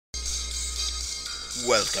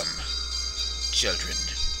Welcome, children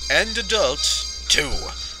and adults, to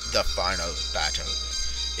the final battle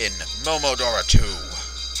in Momodora 2.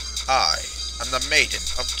 I am the Maiden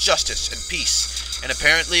of Justice and Peace, and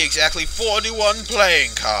apparently exactly 41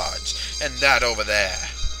 playing cards, and that over there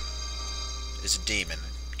is a demon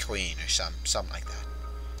queen or something like that.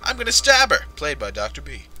 I'm gonna stab her, played by Dr.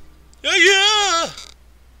 B. Yeah!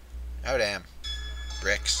 Oh damn.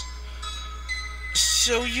 Bricks.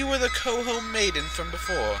 So you were the Coho Maiden from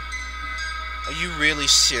before. Are you really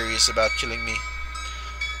serious about killing me?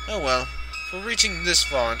 Oh well, for reaching this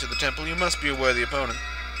far into the temple, you must be a worthy opponent.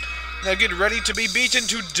 Now get ready to be beaten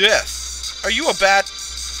to death. Are you a bat?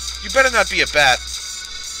 You better not be a bat.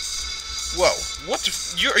 Whoa, what the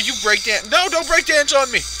are you breakdance? No, don't breakdance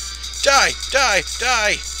on me! Die, die,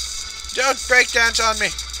 die! Don't breakdance on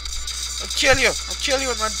me! I'll kill you! I'll kill you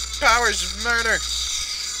with my powers of murder!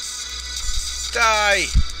 Die!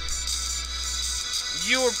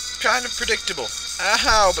 You were kind of predictable.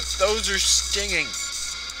 Ow, but those are stinging.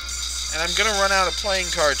 And I'm gonna run out of playing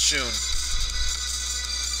cards soon.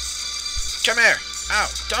 Come here! Ow!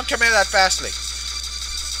 Don't come here that fastly!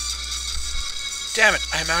 Damn it!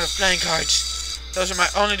 I'm out of playing cards. Those are my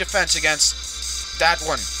only defense against that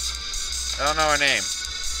one. I don't know her name.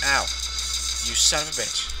 Ow. You son of a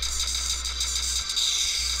bitch.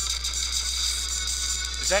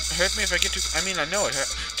 Does that hurt me if I get too... I mean, I know it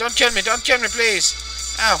hurt. Don't kill me, please!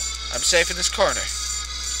 Ow! I'm safe in this corner.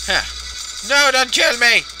 Huh. No, don't kill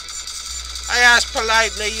me! I asked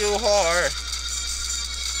politely, you whore.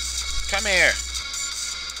 Come here.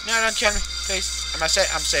 No, don't kill me, please. I'm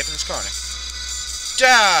safe in this corner.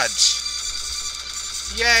 Dodge!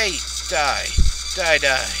 Yay! Die. Die,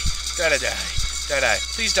 die. Gotta die. Die, die.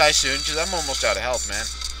 Please die soon, because I'm almost out of health, man.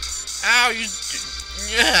 Ow, you...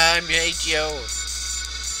 I hate you.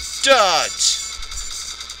 Dodge!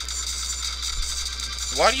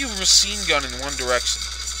 Why do you machine gun in one direction?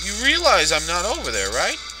 You realize I'm not over there,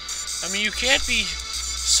 right? I mean, you can't be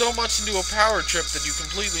so much into a power trip that you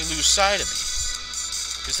completely lose sight of me.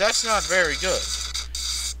 Because that's not very good.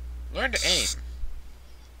 Learn to aim.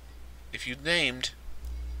 If you'd aimed,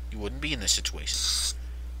 you wouldn't be in this situation.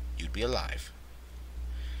 You'd be alive.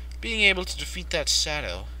 Being able to defeat that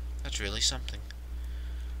shadow, that's really something.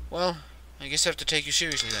 Well, I guess I have to take you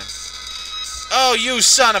seriously then. Oh, you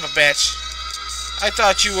son of a bitch! I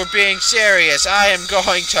thought you were being serious. I am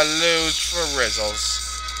going to lose for Rizzles.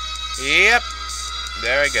 Yep.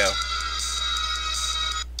 There I go.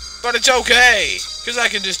 But it's okay, because I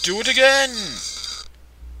can just do it again.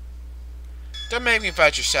 Don't make me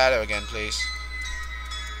fight your shadow again, please.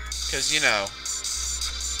 Because, you know,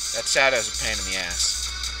 that shadow's a pain in the ass.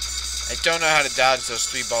 I don't know how to dodge those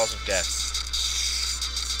 3 balls of death.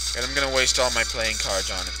 And I'm going to waste all my playing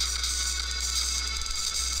cards on it.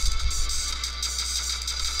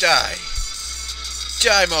 Die.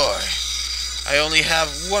 Die more. I only have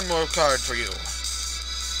one more card for you.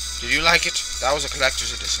 Did you like it? That was a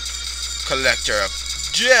collector's edition. Collector of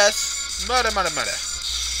Death. Murder, murder, murder.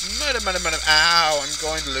 Murder, murder, murder. Ow, I'm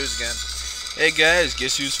going to lose again. Hey guys,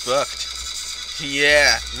 guess who's fucked?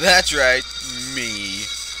 Yeah, that's right. Me.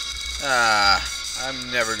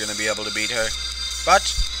 I'm never gonna be able to beat her.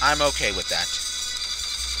 But I'm okay with that.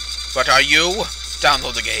 But are you?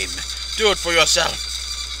 Download the game. Do it for yourself.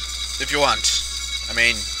 If you want. I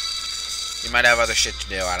mean, you might have other shit to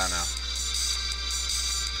do, I don't know.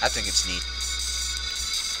 I think it's neat.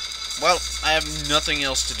 Well, I have nothing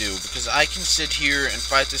else to do, because I can sit here and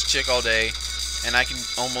fight this chick all day, and I can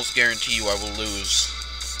almost guarantee you I will lose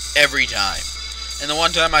every time. And the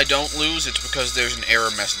one time I don't lose, it's because there's an error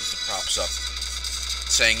message that pops up,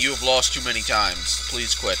 saying, you have lost too many times,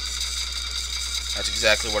 please quit. That's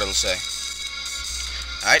exactly what it'll say.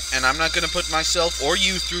 Alright, and I'm not going to put myself or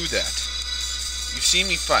you through that. You've seen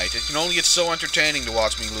me fight. It can only get so entertaining to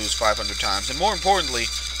watch me lose 500 times. And more importantly,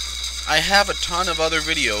 I have a ton of other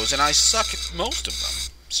videos, and I suck at most of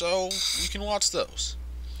them. So, you can watch those.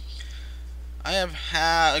 I have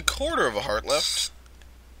a quarter of a heart left,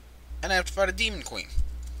 and I have to fight a demon queen.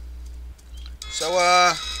 So,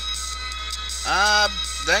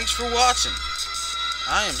 thanks for watching.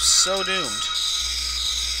 I am so doomed.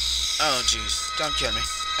 Oh, jeez. Don't kill me.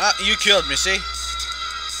 You killed me, see?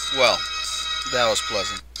 Well, that was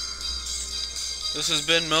pleasant. This has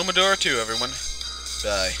been Momodora 2, everyone.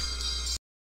 Bye.